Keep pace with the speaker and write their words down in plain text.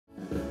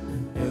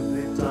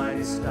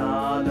Every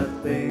star that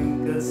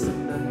twinkles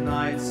in the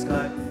night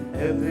sky,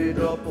 every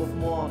drop of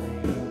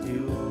morning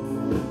dew,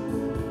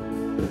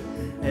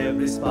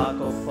 every spark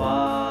of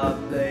fire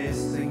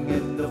blazing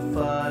in the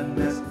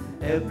furnace,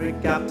 every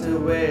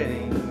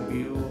captivating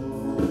view,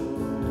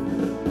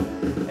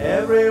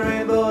 every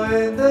rainbow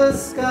in the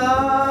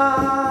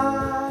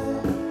sky,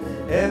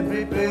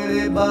 every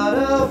pretty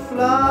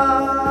butterfly,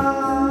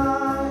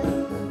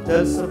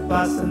 just a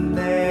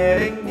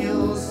fascinating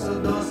news to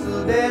those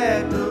who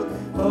dare to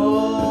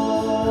hope.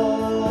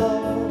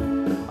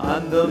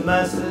 And the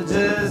message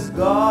is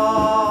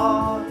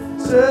God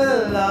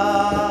still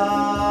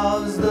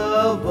loves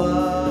the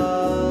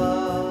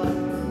world.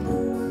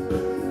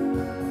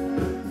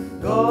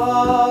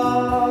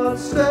 God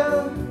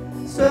still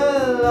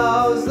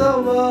loves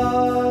the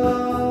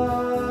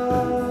world.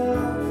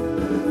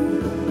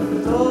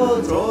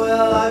 So throw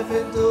your life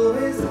into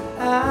His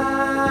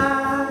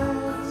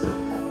hands.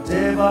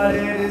 Day by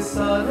day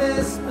discern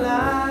His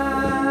plan.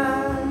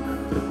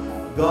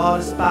 God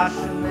is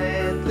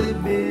passionately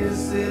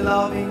busy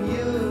loving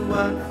you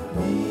and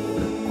me.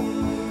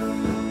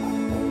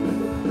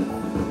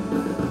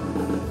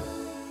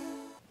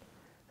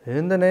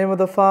 In the name of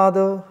the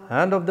Father,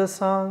 and of the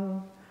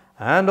Son,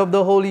 and of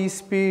the Holy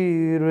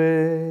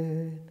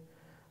Spirit.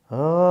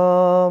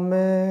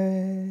 Amen.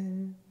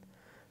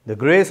 The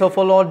grace of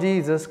our Lord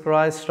Jesus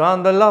Christ,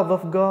 and the love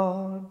of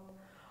God,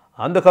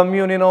 and the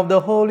communion of the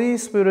Holy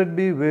Spirit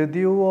be with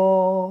you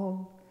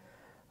all,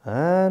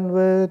 and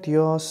with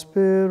your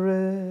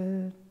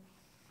spirit.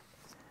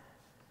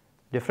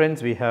 Dear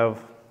friends, we have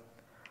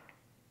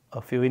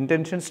a few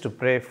intentions to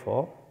pray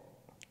for.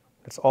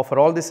 Let's offer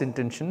all these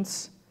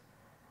intentions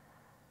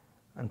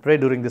and pray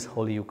during this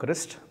Holy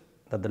Eucharist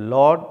that the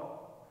Lord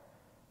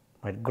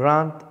might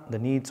grant the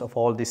needs of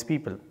all these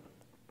people.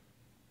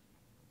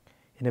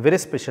 In a very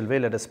special way,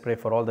 let us pray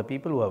for all the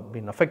people who have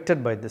been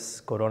affected by this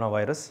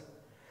coronavirus,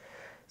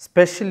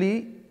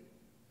 especially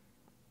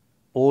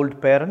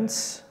old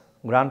parents,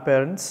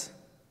 grandparents,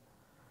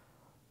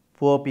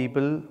 poor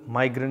people,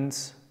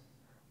 migrants,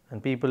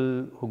 and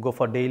people who go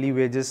for daily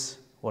wages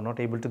who are not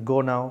able to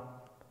go now.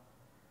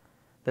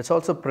 Let's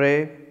also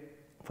pray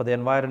for the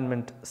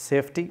environment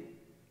safety.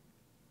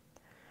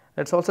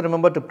 Let's also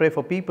remember to pray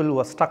for people who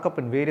are stuck up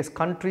in various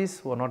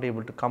countries who are not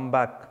able to come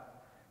back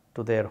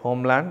to their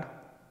homeland.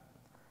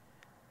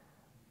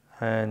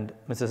 And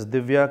Mrs.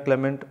 Divya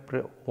Clement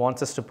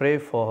wants us to pray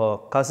for her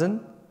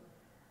cousin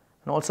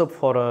and also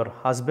for her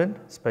husband,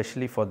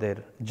 especially for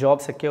their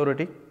job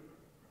security.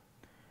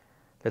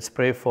 Let's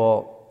pray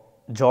for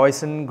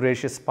Joyce and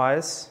Gracious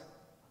Pius.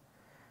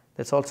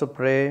 Let's also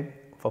pray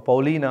for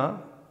Paulina,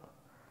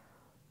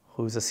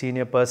 who is a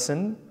senior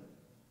person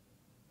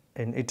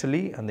in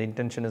Italy, and the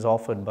intention is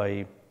offered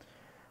by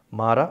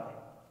Mara.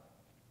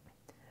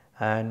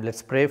 And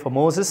let's pray for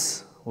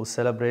Moses, who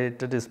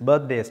celebrated his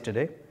birthday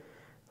yesterday,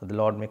 that the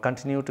Lord may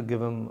continue to give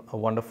him a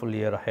wonderful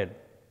year ahead.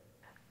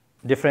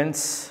 Dear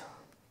friends,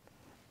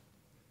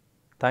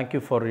 thank you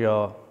for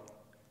your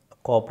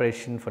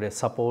cooperation, for your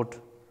support,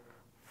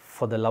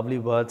 for the lovely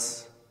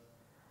words,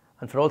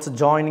 and for also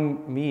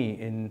joining me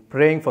in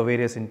praying for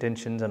various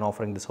intentions and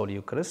offering this Holy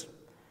Eucharist.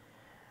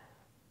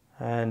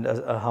 And as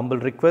a humble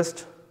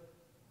request,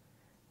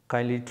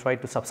 kindly try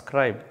to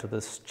subscribe to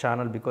this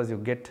channel because you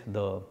get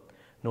the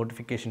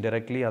notification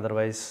directly.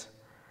 Otherwise,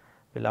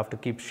 we'll have to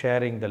keep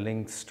sharing the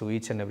links to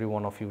each and every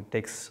one of you. It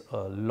takes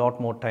a lot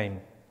more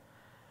time.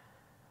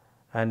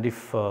 And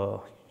if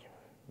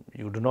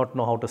you do not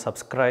know how to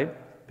subscribe,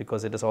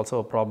 because it is also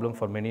a problem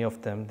for many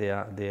of them,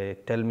 they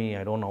tell me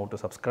I don't know how to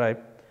subscribe.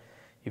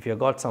 If you have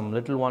got some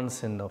little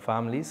ones in the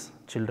families,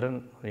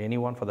 children,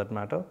 anyone for that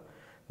matter,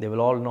 they will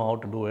all know how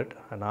to do it,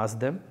 and ask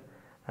them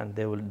and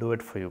they will do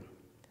it for you.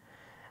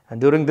 And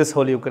during this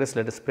Holy Eucharist,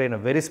 let us pray in a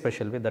very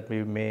special way that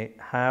we may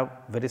have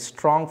very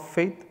strong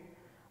faith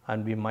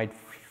and we might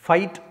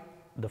fight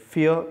the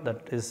fear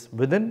that is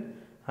within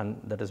and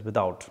that is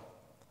without.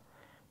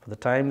 For the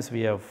times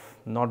we have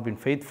not been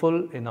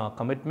faithful in our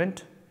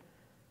commitment,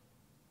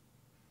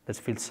 let's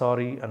feel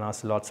sorry and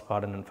ask the Lord's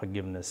pardon and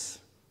forgiveness.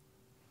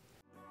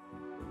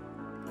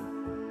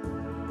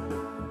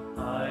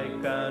 I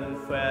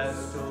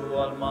confess to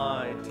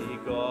Almighty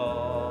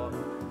God,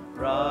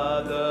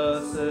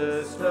 brothers,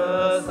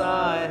 sisters,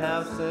 I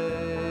have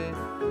sinned.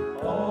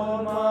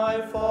 All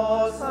my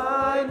faults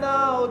I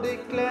now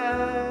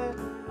declare.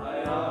 I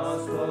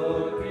ask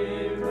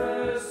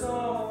forgiveness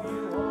of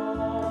you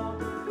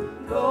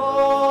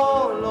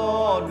all.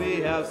 Lord,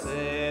 we have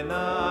sinned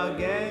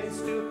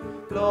against you.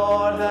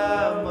 Lord,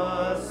 have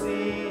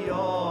mercy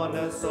on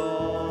us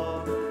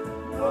all.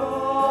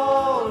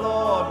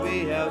 Lord,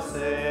 we have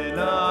sinned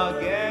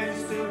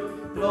against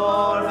you.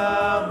 Lord,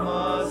 have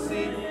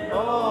mercy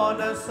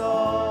on us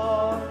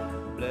all.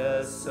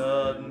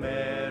 Blessed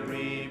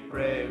Mary,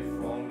 pray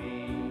for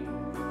me.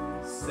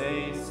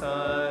 Saints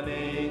and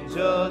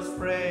angels,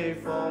 pray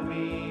for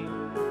me.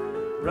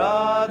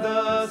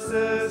 Brothers,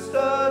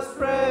 sisters,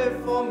 pray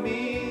for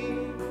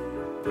me.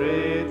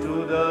 Pray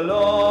to the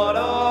Lord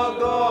our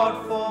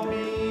God for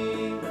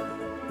me.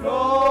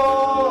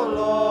 Oh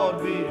Lord,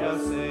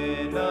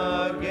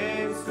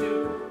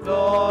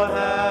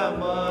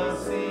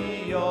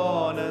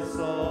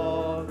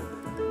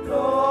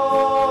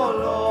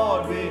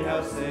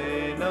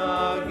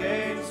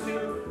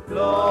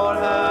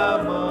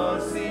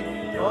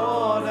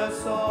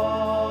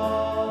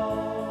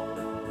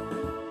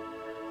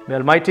 May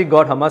Almighty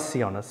God have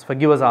mercy on us,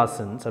 forgive us our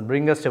sins, and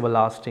bring us to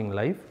everlasting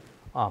life.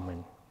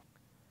 Amen.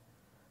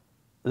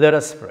 Let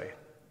us pray.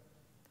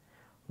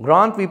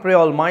 Grant, we pray,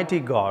 Almighty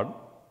God,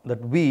 that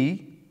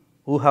we,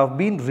 who have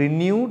been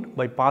renewed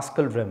by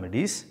paschal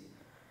remedies,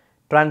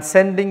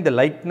 transcending the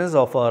likeness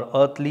of our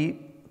earthly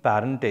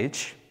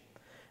parentage,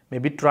 may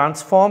be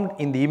transformed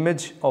in the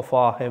image of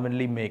our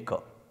heavenly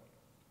Maker.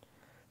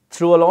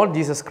 Through our Lord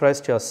Jesus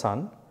Christ, your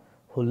Son,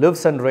 who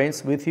lives and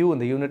reigns with you in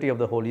the unity of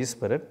the Holy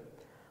Spirit,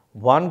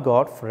 one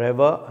God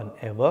forever and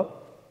ever.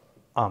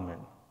 Amen.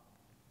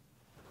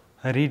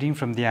 A reading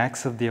from the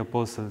Acts of the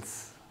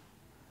Apostles,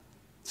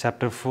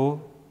 chapter 4,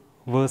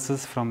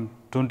 verses from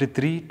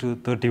 23 to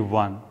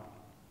 31.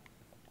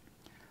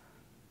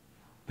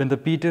 When the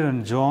Peter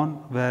and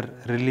John were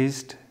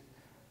released,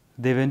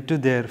 they went to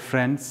their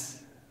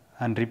friends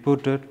and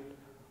reported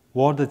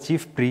what the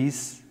chief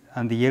priests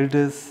and the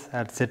elders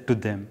had said to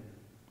them.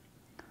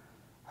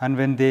 And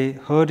when they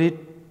heard it,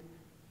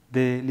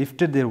 they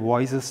lifted their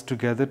voices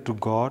together to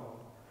God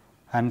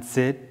and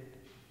said,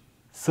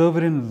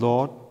 Sovereign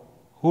Lord,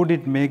 who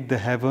did make the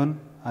heaven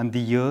and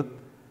the earth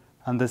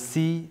and the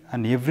sea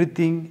and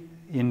everything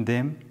in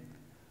them,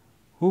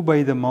 who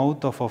by the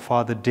mouth of our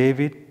father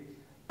David,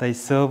 thy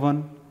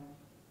servant,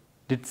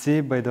 did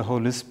say by the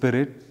Holy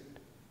Spirit,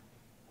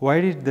 why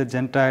did the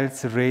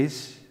Gentiles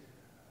rage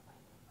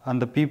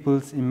and the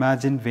peoples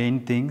imagine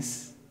vain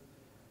things?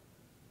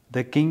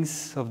 The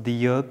kings of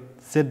the earth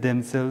set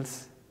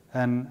themselves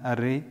an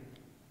array,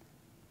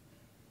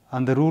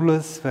 and the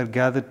rulers were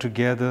gathered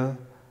together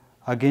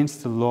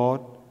against the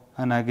Lord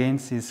and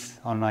against his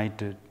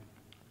anointed.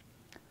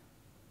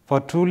 For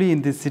truly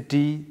in this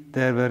city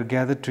there were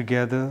gathered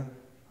together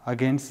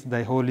against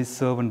thy holy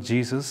servant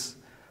Jesus,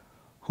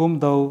 whom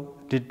thou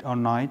didst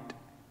anoint,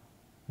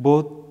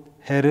 both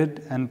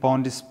Herod and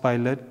Pontius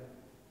Pilate,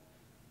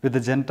 with the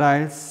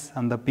Gentiles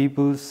and the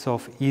peoples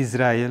of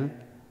Israel,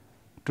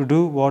 to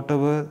do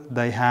whatever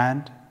thy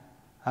hand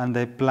and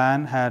thy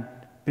plan had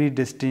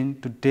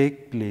predestined to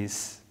take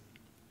place.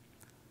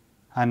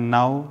 And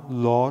now,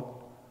 Lord,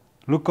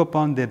 look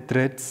upon their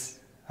threats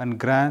and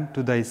grant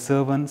to thy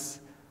servants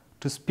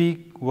to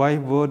speak thy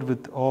word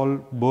with all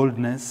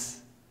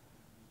boldness,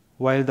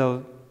 while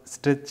thou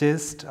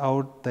stretchest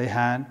out thy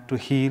hand to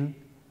heal,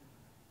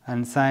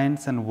 and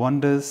signs and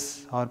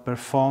wonders are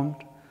performed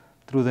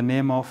through the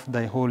name of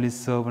thy holy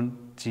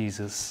servant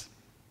Jesus.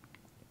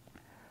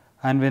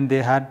 And when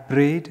they had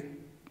prayed,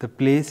 the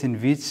place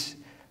in which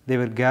they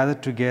were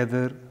gathered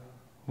together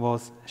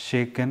was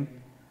shaken,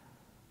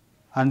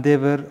 and they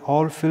were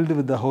all filled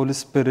with the Holy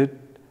Spirit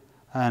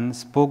and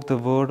spoke the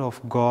word of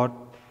God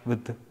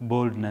with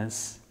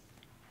boldness.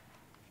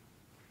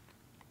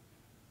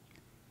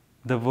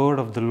 The word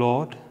of the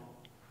Lord.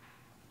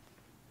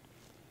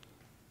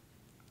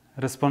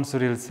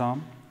 Responsorial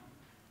Psalm.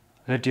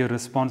 Let your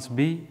response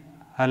be,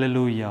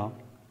 Hallelujah.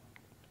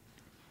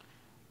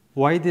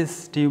 Why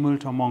this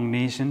tumult among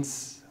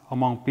nations,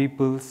 among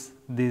peoples,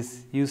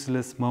 this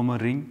useless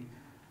murmuring?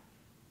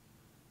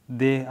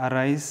 They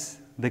arise,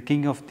 the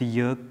king of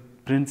the earth,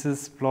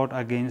 princes plot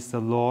against the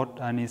Lord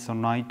and his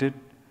anointed.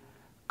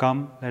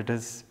 Come, let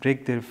us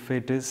break their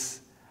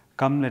fetters.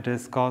 Come, let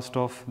us cast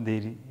off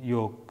their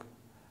yoke.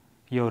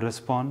 Your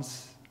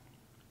response?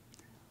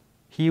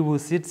 He who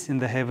sits in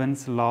the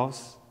heavens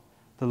laughs.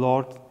 The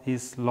Lord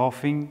is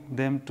laughing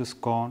them to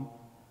scorn.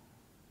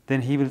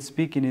 Then he will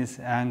speak in his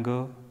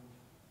anger.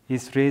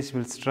 His rage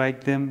will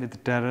strike them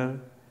with terror.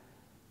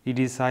 It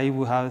is I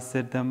who have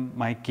set them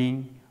my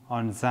king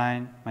on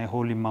Zion, my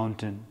holy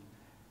mountain.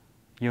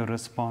 Your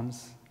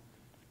response?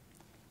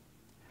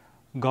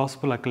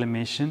 Gospel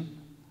acclamation.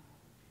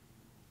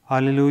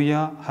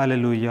 Hallelujah,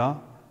 hallelujah.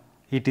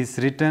 It is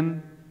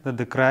written that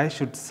the Christ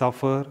should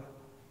suffer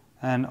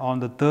and on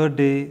the third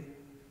day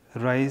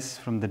rise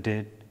from the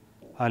dead.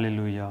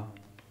 Hallelujah.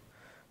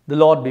 The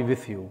Lord be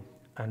with you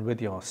and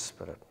with your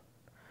spirit.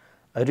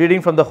 A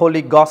reading from the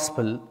Holy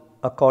Gospel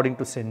according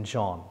to St.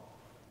 John.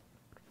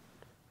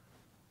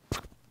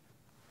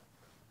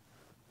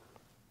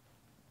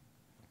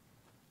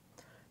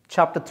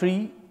 Chapter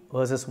 3,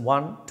 verses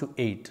 1 to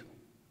 8.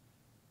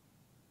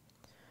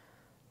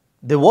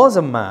 There was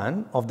a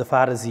man of the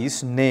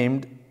Pharisees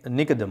named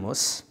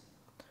Nicodemus,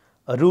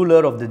 a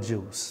ruler of the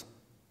Jews.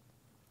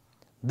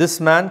 This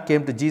man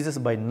came to Jesus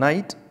by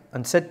night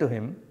and said to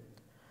him,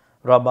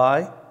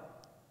 Rabbi,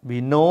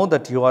 we know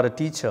that you are a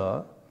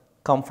teacher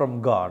come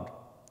from God,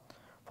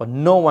 for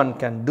no one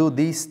can do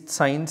these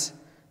signs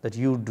that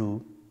you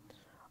do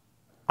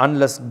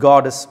unless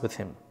God is with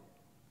him.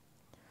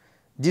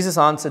 Jesus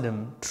answered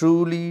him,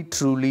 Truly,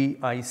 truly,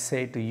 I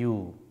say to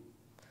you,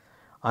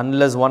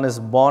 unless one is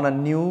born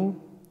anew,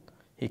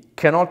 he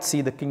cannot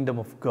see the kingdom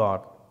of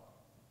God.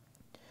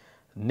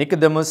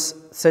 Nicodemus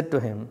said to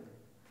him,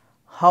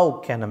 How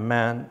can a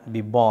man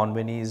be born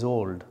when he is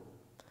old?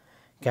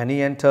 Can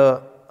he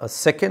enter a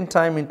second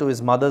time into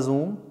his mother's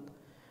womb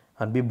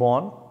and be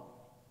born?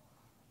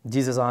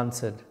 Jesus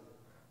answered,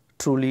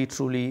 Truly,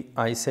 truly,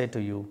 I say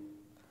to you,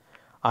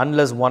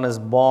 unless one is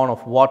born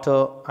of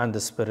water and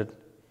the Spirit,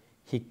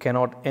 he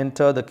cannot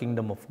enter the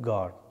kingdom of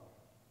God.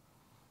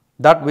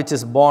 That which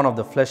is born of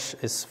the flesh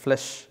is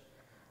flesh,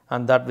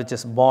 and that which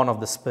is born of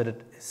the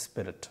Spirit is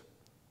spirit.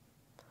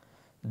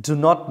 Do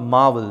not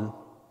marvel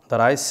that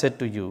I said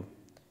to you,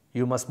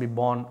 you must be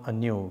born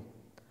anew.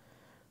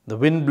 The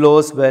wind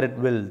blows where it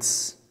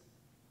wills,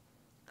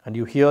 and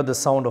you hear the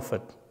sound of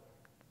it,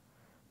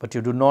 but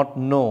you do not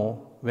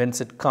know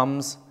whence it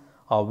comes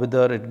or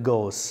whither it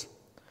goes.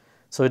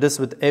 So it is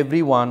with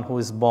everyone who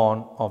is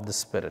born of the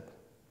Spirit.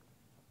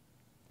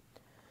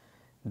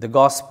 The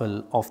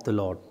Gospel of the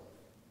Lord.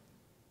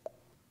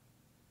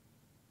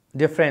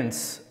 Dear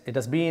friends, it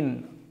has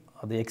been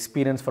the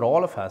experience for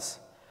all of us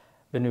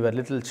when we were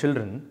little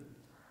children.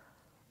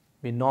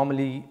 We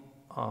normally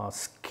are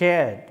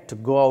scared to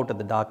go out in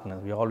the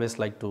darkness. We always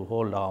like to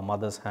hold our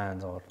mother's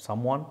hands or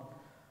someone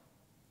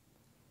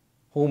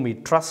whom we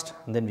trust,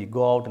 and then we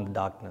go out in the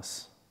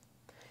darkness.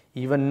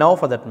 Even now,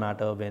 for that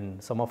matter, when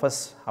some of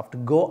us have to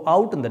go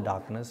out in the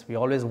darkness, we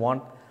always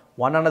want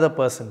one another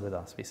person with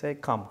us. We say,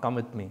 come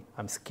with me,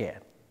 I'm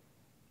scared.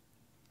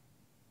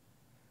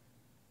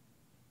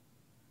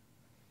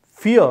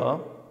 Fear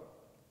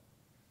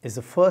is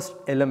the first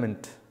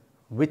element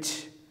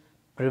which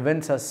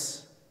prevents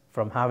us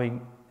from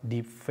having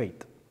deep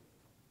faith.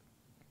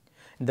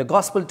 In the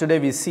gospel today,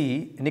 we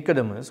see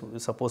Nicodemus, who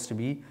is supposed to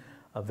be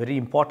a very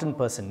important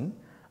person,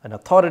 an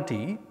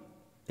authority.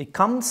 He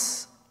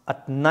comes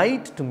at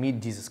night to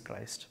meet Jesus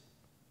Christ.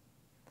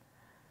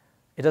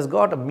 It has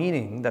got a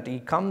meaning that he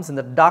comes in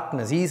the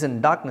darkness. He is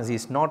in darkness, he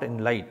is not in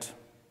light.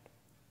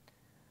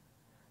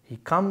 He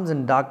comes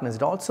in darkness.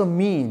 It also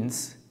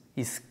means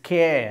he's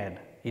scared.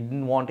 He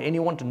didn't want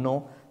anyone to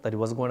know that he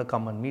was going to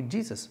come and meet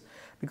Jesus.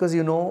 Because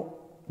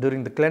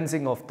during the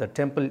cleansing of the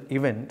temple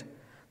event,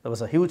 there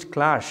was a huge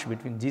clash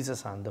between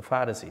Jesus and the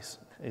Pharisees,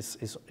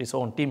 his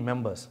own team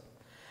members.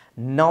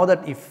 Now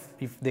that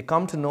if they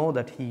come to know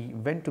that he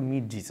went to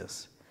meet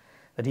Jesus,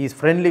 that he is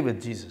friendly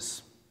with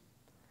Jesus,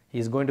 he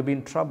is going to be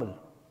in trouble.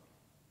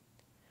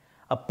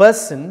 A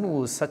person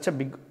who is such a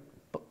big,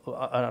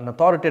 an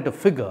authoritative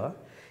figure,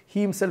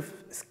 he himself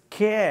is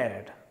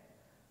scared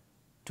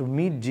to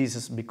meet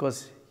Jesus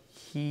because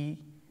he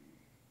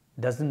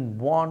doesn't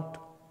want to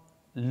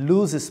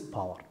lose his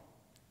power.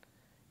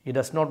 He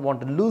does not want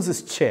to lose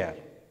his chair.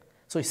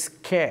 So he's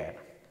scared.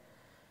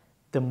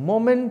 The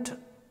moment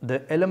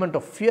the element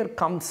of fear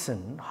comes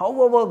in,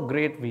 however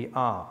great we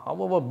are,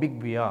 however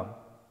big we are,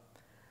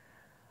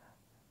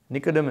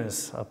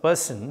 Nicodemus, a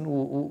person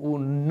who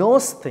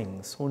knows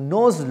things, who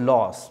knows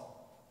laws,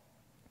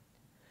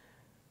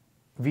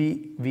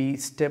 we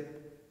step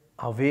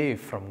away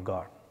from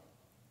God.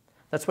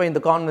 That's why in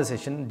the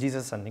conversation,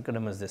 Jesus and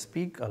Nicodemus, they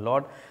speak a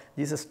lot.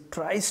 Jesus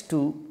tries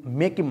to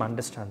make him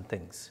understand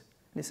things.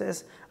 He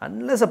says,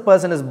 unless a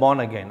person is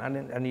born again,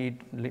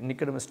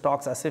 Nicodemus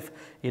talks as if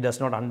he does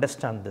not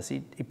understand this.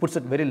 He puts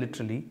it very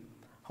literally.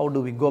 How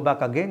do we go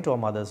back again to our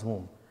mother's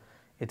womb?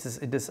 It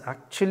is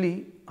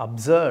actually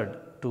absurd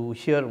to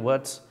hear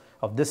words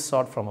of this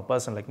sort from a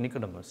person like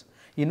Nicodemus.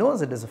 He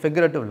knows it is a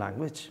figurative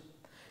language.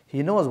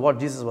 He knows what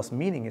Jesus was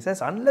meaning. He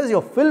says, unless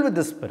you're filled with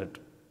the Spirit,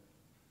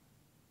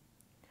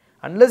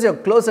 unless you're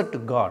closer to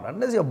God,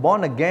 unless you're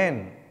born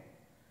again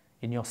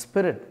in your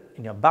spirit,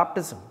 in your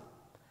baptism,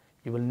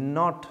 you will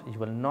not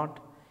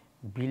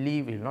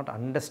believe, you will not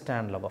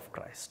understand love of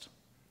Christ.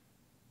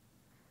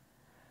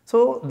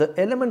 So the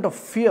element of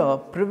fear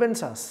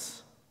prevents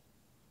us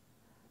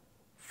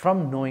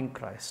from knowing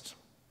Christ.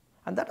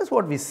 And that is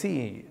what we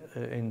see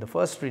in the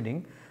first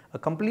reading, a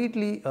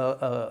completely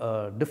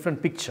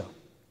different picture.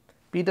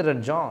 Peter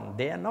and John,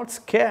 they are not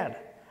scared.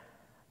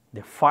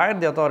 They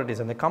fired the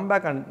authorities and they come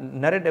back and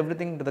narrate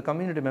everything to the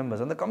community members.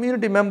 And the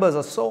community members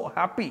are so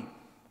happy.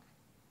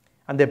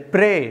 And they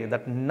pray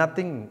that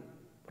nothing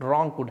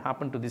wrong could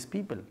happen to these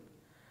people.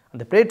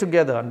 And they pray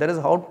together and there is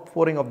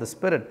outpouring of the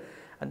Spirit.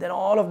 And then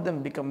all of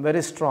them become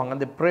very strong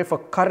and they pray for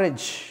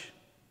courage.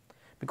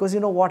 Because you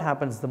know what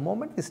happens? The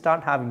moment we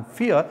start having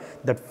fear,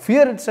 that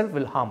fear itself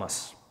will harm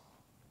us.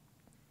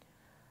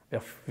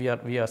 We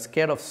are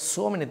scared of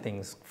so many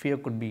things. Fear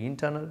could be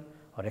internal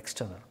or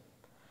external.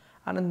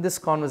 And in this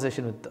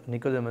conversation with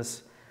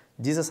Nicodemus,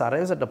 Jesus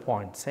arrives at a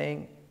point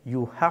saying,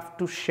 you have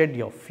to shed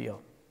your fear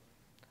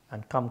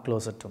and come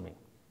closer to me.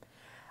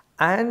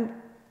 And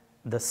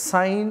the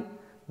sign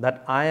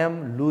that I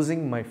am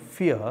losing my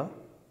fear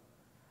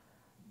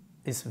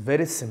is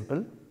very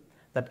simple,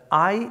 that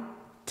I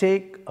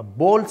take a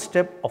bold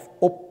step of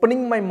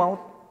opening my mouth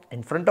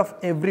in front of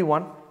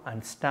everyone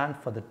and stand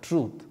for the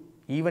truth,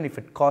 even if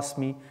it costs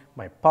me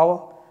my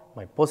power,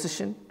 my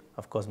position,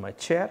 of course my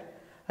chair,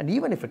 and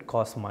even if it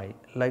costs my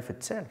life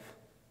itself.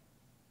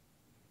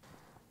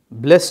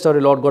 Blessed are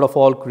you, Lord God of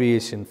all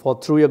creation, for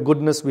through your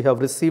goodness we have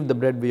received the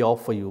bread we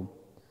offer you,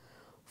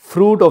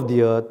 fruit of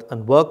the earth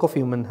and work of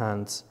human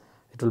hands.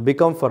 It will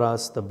become for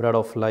us the bread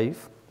of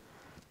life.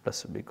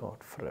 Blessed be God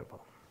forever.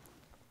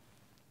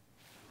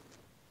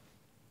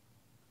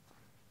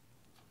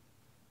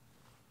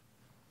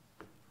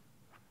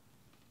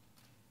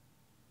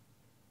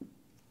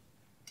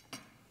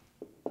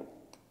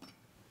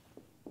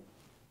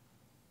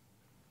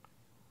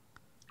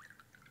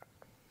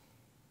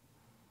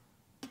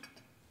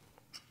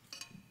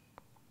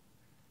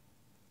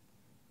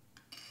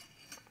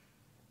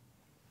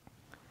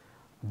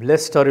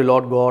 Blessed are you,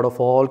 Lord God of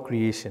all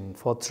creation,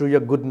 for through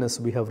your goodness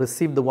we have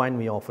received the wine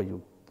we offer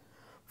you.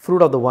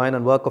 Fruit of the vine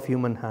and work of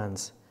human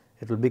hands,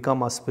 it will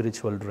become our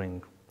spiritual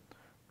drink.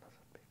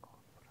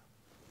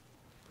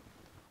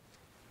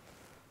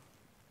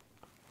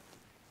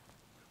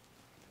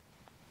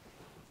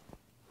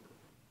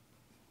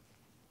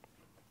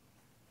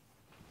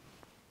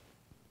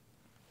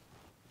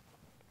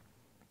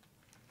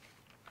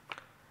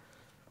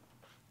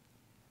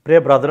 Pray,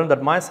 brethren,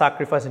 that my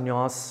sacrifice and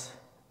yours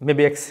may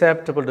be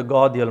acceptable to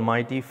God the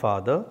Almighty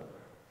Father.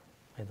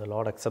 May the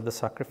Lord accept the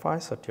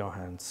sacrifice at your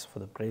hands for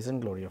the praise and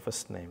glory of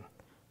His name,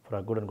 for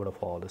our good and good of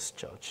all His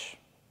church.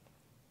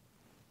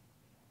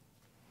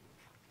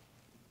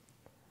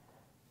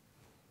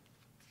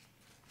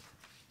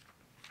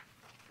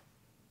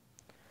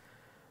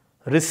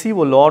 Receive,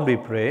 O Lord, we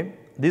pray,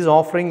 these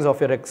offerings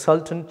of your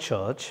exultant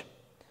church,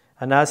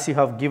 and as you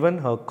have given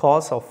her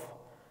cause of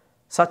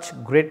such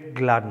great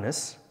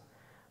gladness,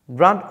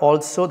 grant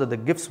also that the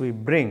gifts we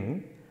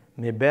bring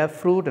may bear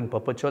fruit in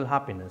perpetual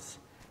happiness.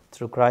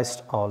 Through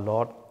Christ our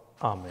Lord.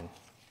 Amen.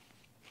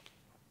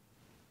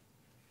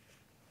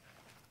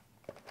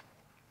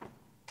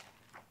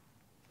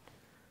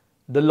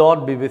 The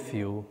Lord be with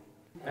you.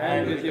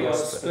 And with your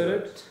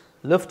spirit.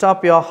 Lift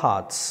up your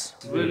hearts.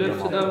 We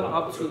lift them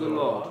up to the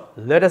Lord.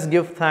 Let us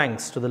give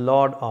thanks to the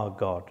Lord our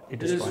God.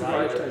 It is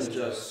right and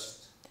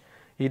just.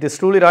 It is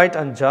truly right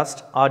and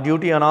just, our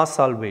duty and our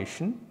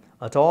salvation,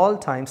 at all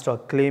times to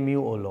acclaim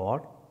you, O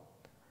Lord,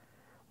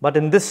 but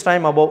in this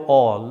time above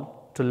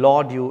all, to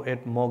laud you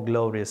yet more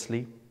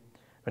gloriously,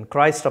 when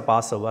Christ our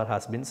Passover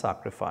has been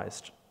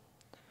sacrificed.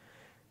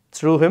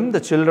 Through him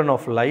the children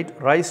of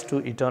light rise to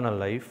eternal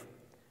life,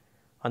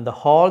 and the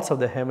halls of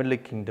the heavenly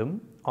kingdom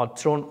are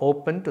thrown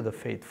open to the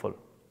faithful.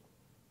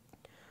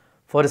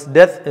 For his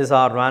death is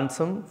our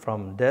ransom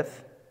from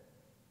death,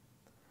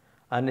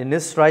 and in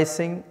his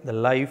rising the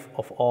life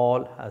of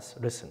all has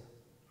risen.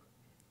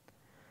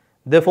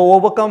 Therefore,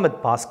 overcome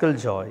with paschal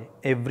joy,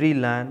 every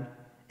land,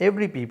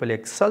 every people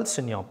exults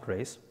in your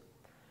praise,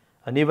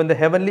 and even the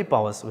heavenly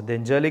powers with the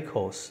angelic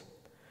hosts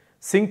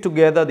sing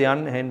together the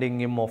unending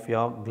hymn of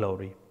your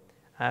glory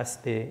as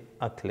they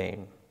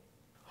acclaim.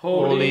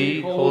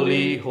 Holy,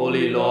 holy,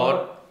 holy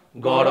Lord,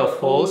 God of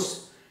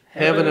hosts,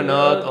 heaven and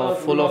earth are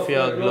full of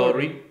your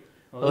glory.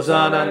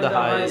 Hosanna in the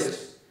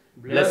highest.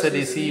 Blessed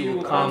is he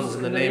who comes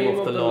in the name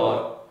of the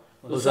Lord.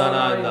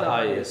 Hosanna in the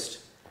highest.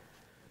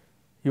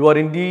 You are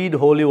indeed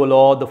holy, O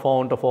Lord, the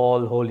fount of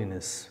all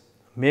holiness.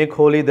 Make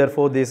holy,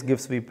 therefore, these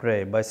gifts, we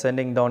pray, by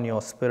sending down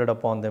your Spirit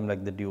upon them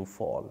like the dew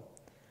fall,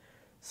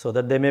 so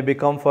that they may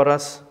become for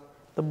us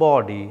the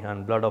body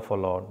and blood of our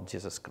Lord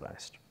Jesus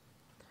Christ.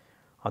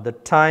 At the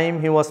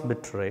time he was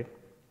betrayed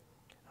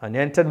and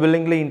entered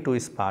willingly into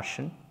his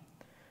passion,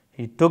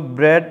 he took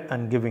bread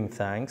and giving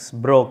thanks,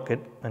 broke it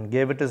and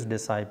gave it to his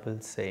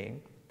disciples,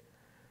 saying,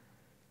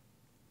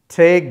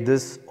 "Take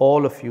this,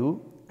 all of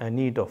you, and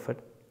eat of it.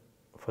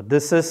 For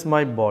this is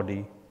my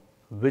body,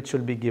 which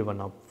will be given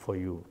up for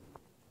you."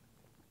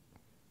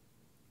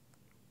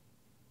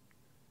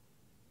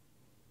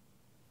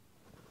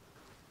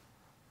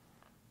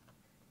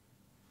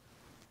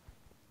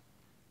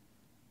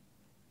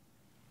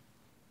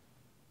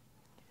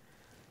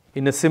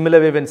 In a similar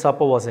way, when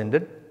supper was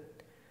ended,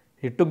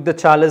 he took the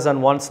chalice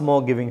and once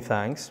more giving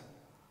thanks,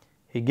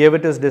 he gave it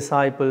to his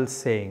disciples,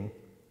 saying,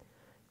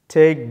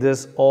 "Take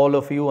this, all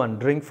of you, and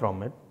drink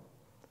from it.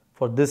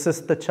 For this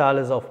is the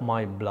chalice of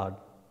my blood,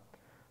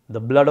 the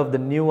blood of the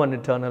new and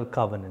eternal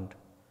covenant,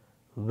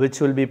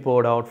 which will be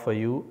poured out for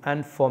you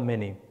and for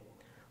many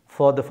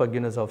for the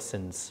forgiveness of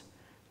sins.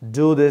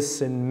 Do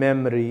this in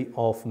memory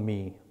of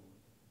me."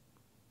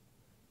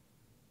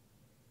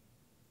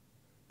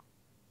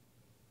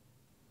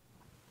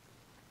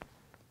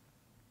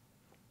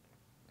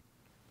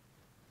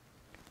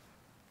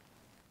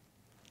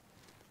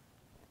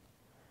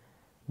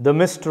 The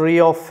mystery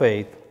of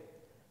faith.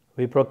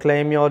 We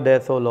proclaim your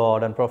death, O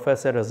Lord, and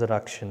profess your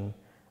resurrection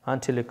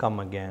until you come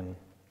again.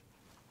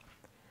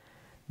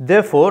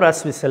 Therefore,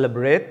 as we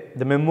celebrate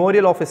the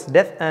memorial of his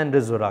death and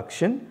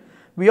resurrection,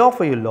 we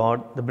offer you,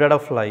 Lord, the bread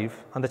of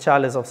life and the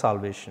chalice of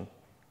salvation,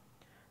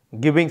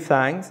 giving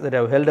thanks that you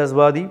have held us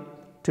worthy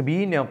to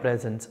be in your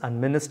presence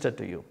and minister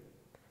to you.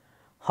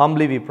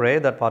 Humbly we pray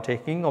that,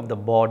 partaking of the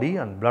body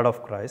and blood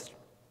of Christ,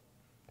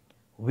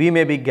 we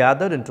may be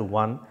gathered into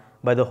one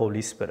by the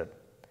Holy Spirit.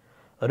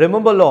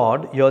 Remember,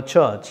 Lord, your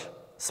church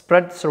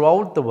spread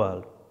throughout the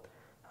world,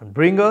 and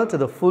bring her to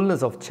the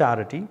fullness of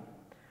charity,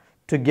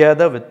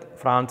 together with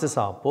Francis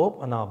our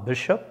Pope and our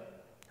Bishop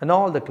and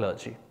all the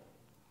clergy.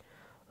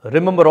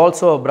 Remember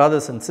also our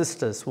brothers and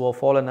sisters who have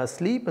fallen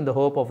asleep in the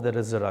hope of the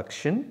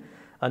resurrection,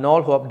 and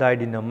all who have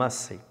died in your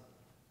mercy.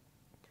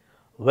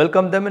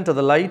 Welcome them into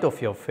the light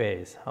of your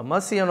face. Have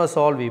mercy on us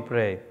all, we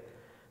pray,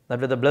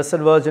 that with the Blessed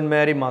Virgin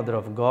Mary, Mother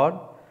of God,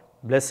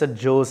 blessed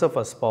Joseph,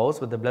 our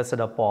spouse, with the blessed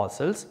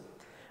apostles,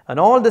 and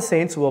all the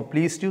saints who have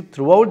pleased you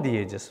throughout the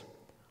ages,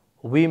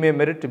 we may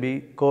merit to be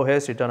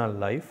co-heirs to eternal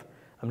life,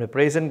 and may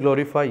praise and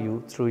glorify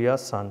you through your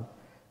Son,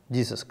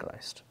 Jesus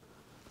Christ.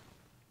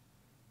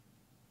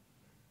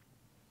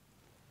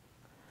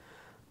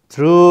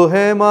 through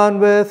him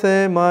and with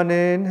him and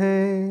in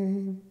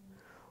him,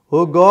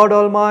 O God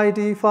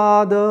Almighty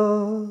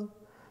Father,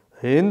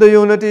 in the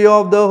unity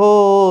of the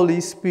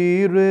Holy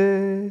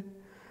Spirit,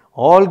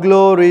 all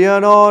glory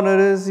and honor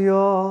is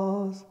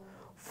yours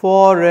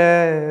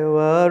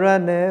forever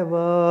and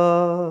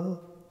ever.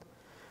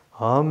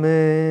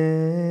 Amen.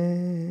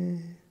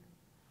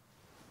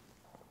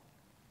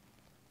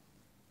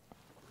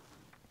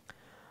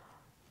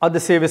 At the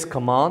Saviour's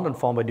command and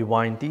formed by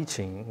divine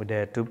teaching, we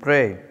dare to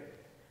pray.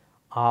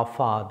 Our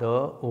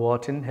Father, who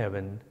art in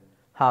heaven,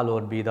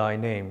 hallowed be thy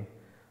name.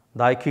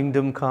 Thy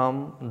kingdom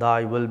come,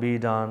 thy will be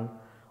done,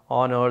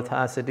 on earth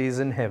as it is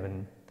in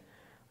heaven.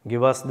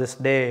 Give us this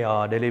day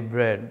our daily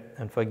bread,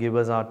 and forgive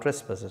us our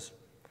trespasses,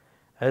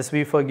 as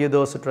we forgive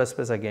those who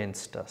trespass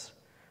against us.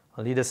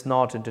 And lead us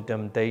not into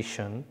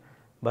temptation,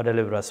 but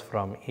deliver us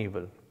from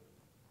evil.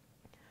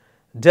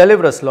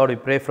 Deliver us, Lord, we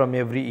pray, from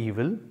every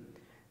evil.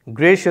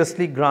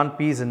 Graciously grant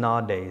peace in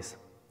our days,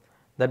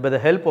 that by the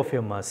help of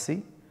your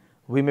mercy,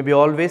 we may be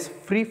always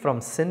free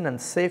from sin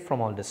and safe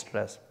from all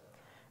distress,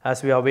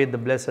 as we await the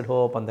blessed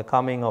hope and the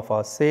coming of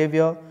our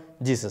Saviour,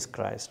 Jesus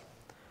Christ.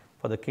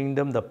 For the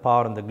kingdom, the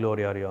power, and the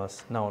glory are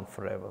yours, now and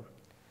forever.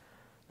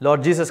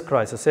 Lord Jesus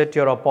Christ, who said to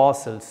your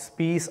apostles,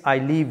 peace I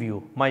leave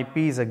you, my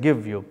peace I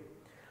give you.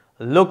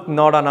 Look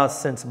not on our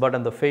sins, but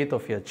on the faith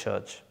of your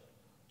church,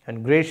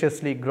 and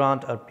graciously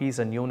grant our peace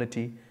and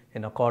unity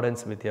in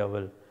accordance with your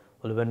will,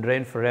 who live and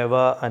reign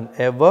forever and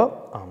ever.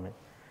 Amen.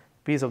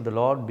 Peace of the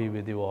Lord be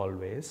with you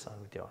always,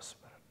 and with your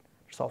spirit.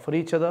 Let's offer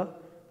each other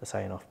the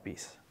sign of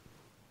peace.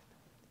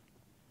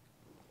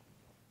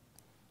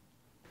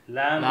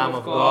 Lamb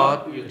of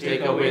God, you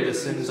take away the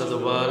sins of the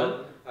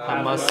world,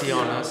 have mercy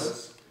on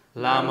us.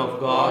 Lamb of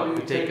God,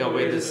 you take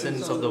away the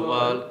sins of the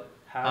world,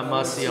 have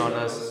mercy on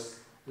us.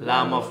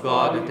 Lamb of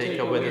God, you take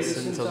away the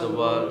sins of the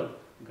world,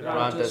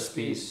 grant us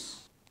peace.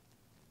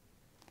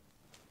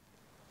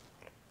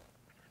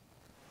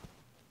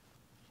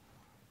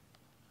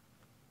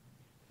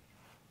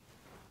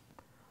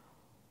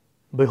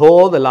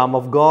 Behold the Lamb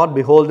of God,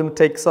 behold him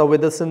takes away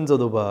the sins of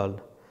the world.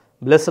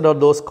 Blessed are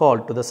those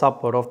called to the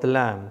supper of the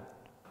Lamb.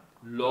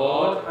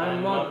 Lord, I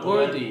am not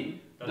worthy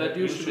that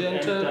you should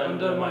enter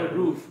under my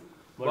roof,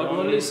 but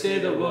only say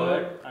the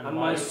word, and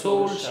my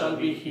soul shall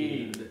be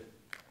healed.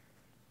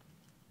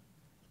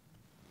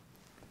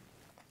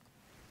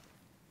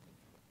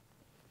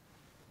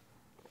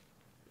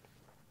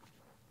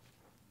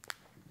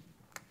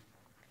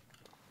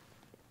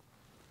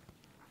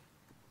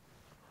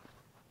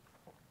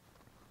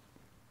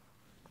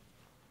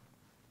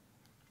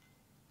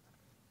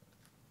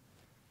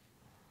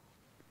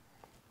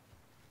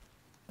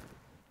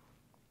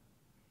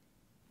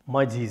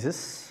 My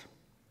Jesus,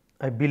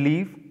 I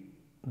believe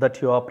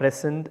that you are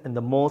present in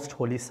the most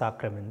holy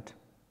sacrament.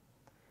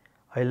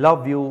 I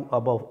love you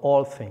above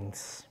all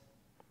things,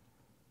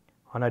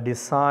 and I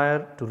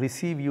desire to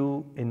receive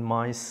you in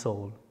my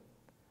soul.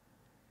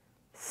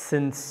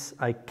 Since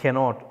I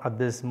cannot at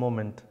this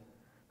moment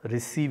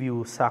receive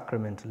you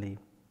sacramentally,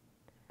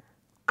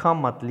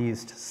 come at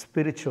least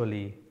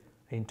spiritually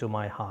into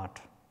my heart.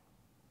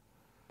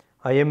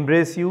 I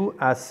embrace you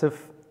as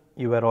if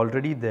you were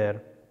already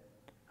there,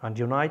 and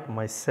unite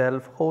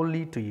myself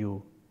wholly to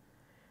you.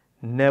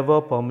 Never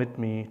permit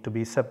me to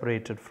be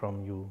separated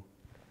from you.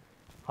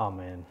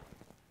 Amen.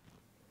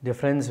 Dear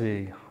friends,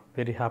 we are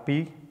very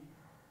happy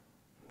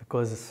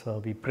because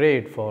we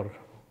prayed for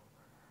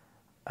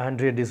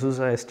Andrea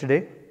D'Souza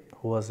yesterday,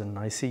 who was in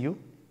ICU.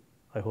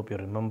 I hope you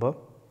remember.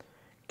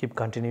 Keep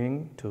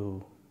continuing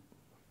to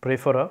pray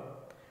for her.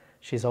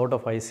 She's out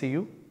of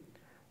ICU,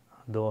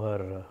 though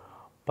her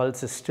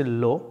pulse is still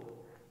low.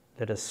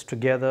 Let us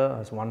together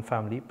as one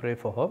family pray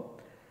for her,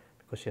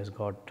 because she has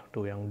got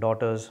 2 young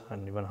daughters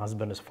and even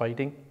husband is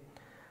fighting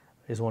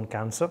his own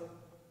cancer.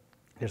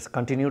 Let us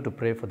continue to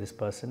pray for this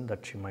person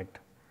that she might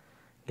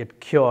get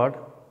cured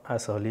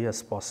as early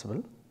as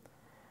possible.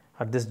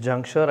 At this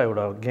juncture, I would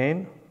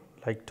again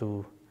like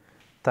to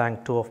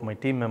thank 2 of my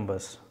team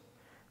members,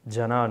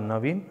 Jana and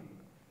Naveen.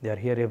 They are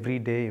here every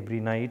day,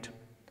 every night,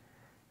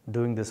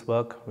 doing this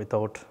work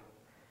without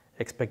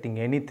expecting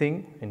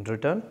anything in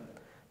return.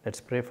 Let's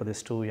pray for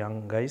these 2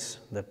 young guys,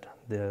 that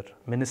their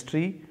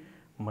ministry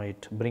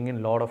might bring in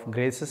a lot of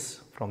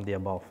graces from the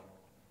above.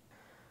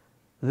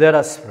 Let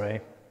us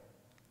pray.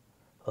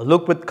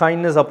 Look with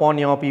kindness upon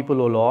your people,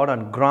 O Lord,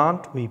 and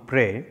grant, we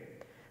pray,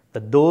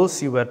 that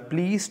those you were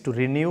pleased to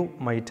renew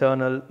my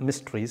eternal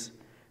mysteries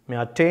may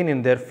attain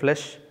in their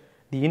flesh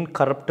the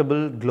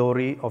incorruptible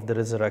glory of the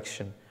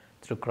resurrection.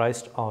 Through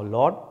Christ our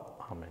Lord.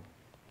 Amen.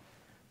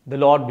 The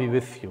Lord be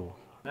with you.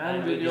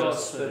 And with your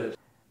spirit.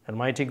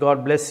 Almighty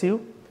God bless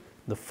you,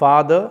 the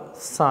Father,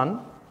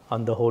 Son,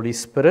 and the Holy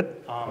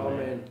Spirit.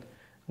 Amen.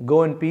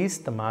 Go in peace.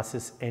 The Mass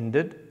is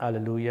ended.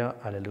 Alleluia,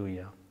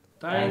 alleluia.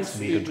 Thanks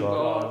be to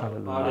God.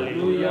 Alleluia.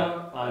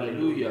 Alleluia.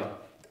 Alleluia.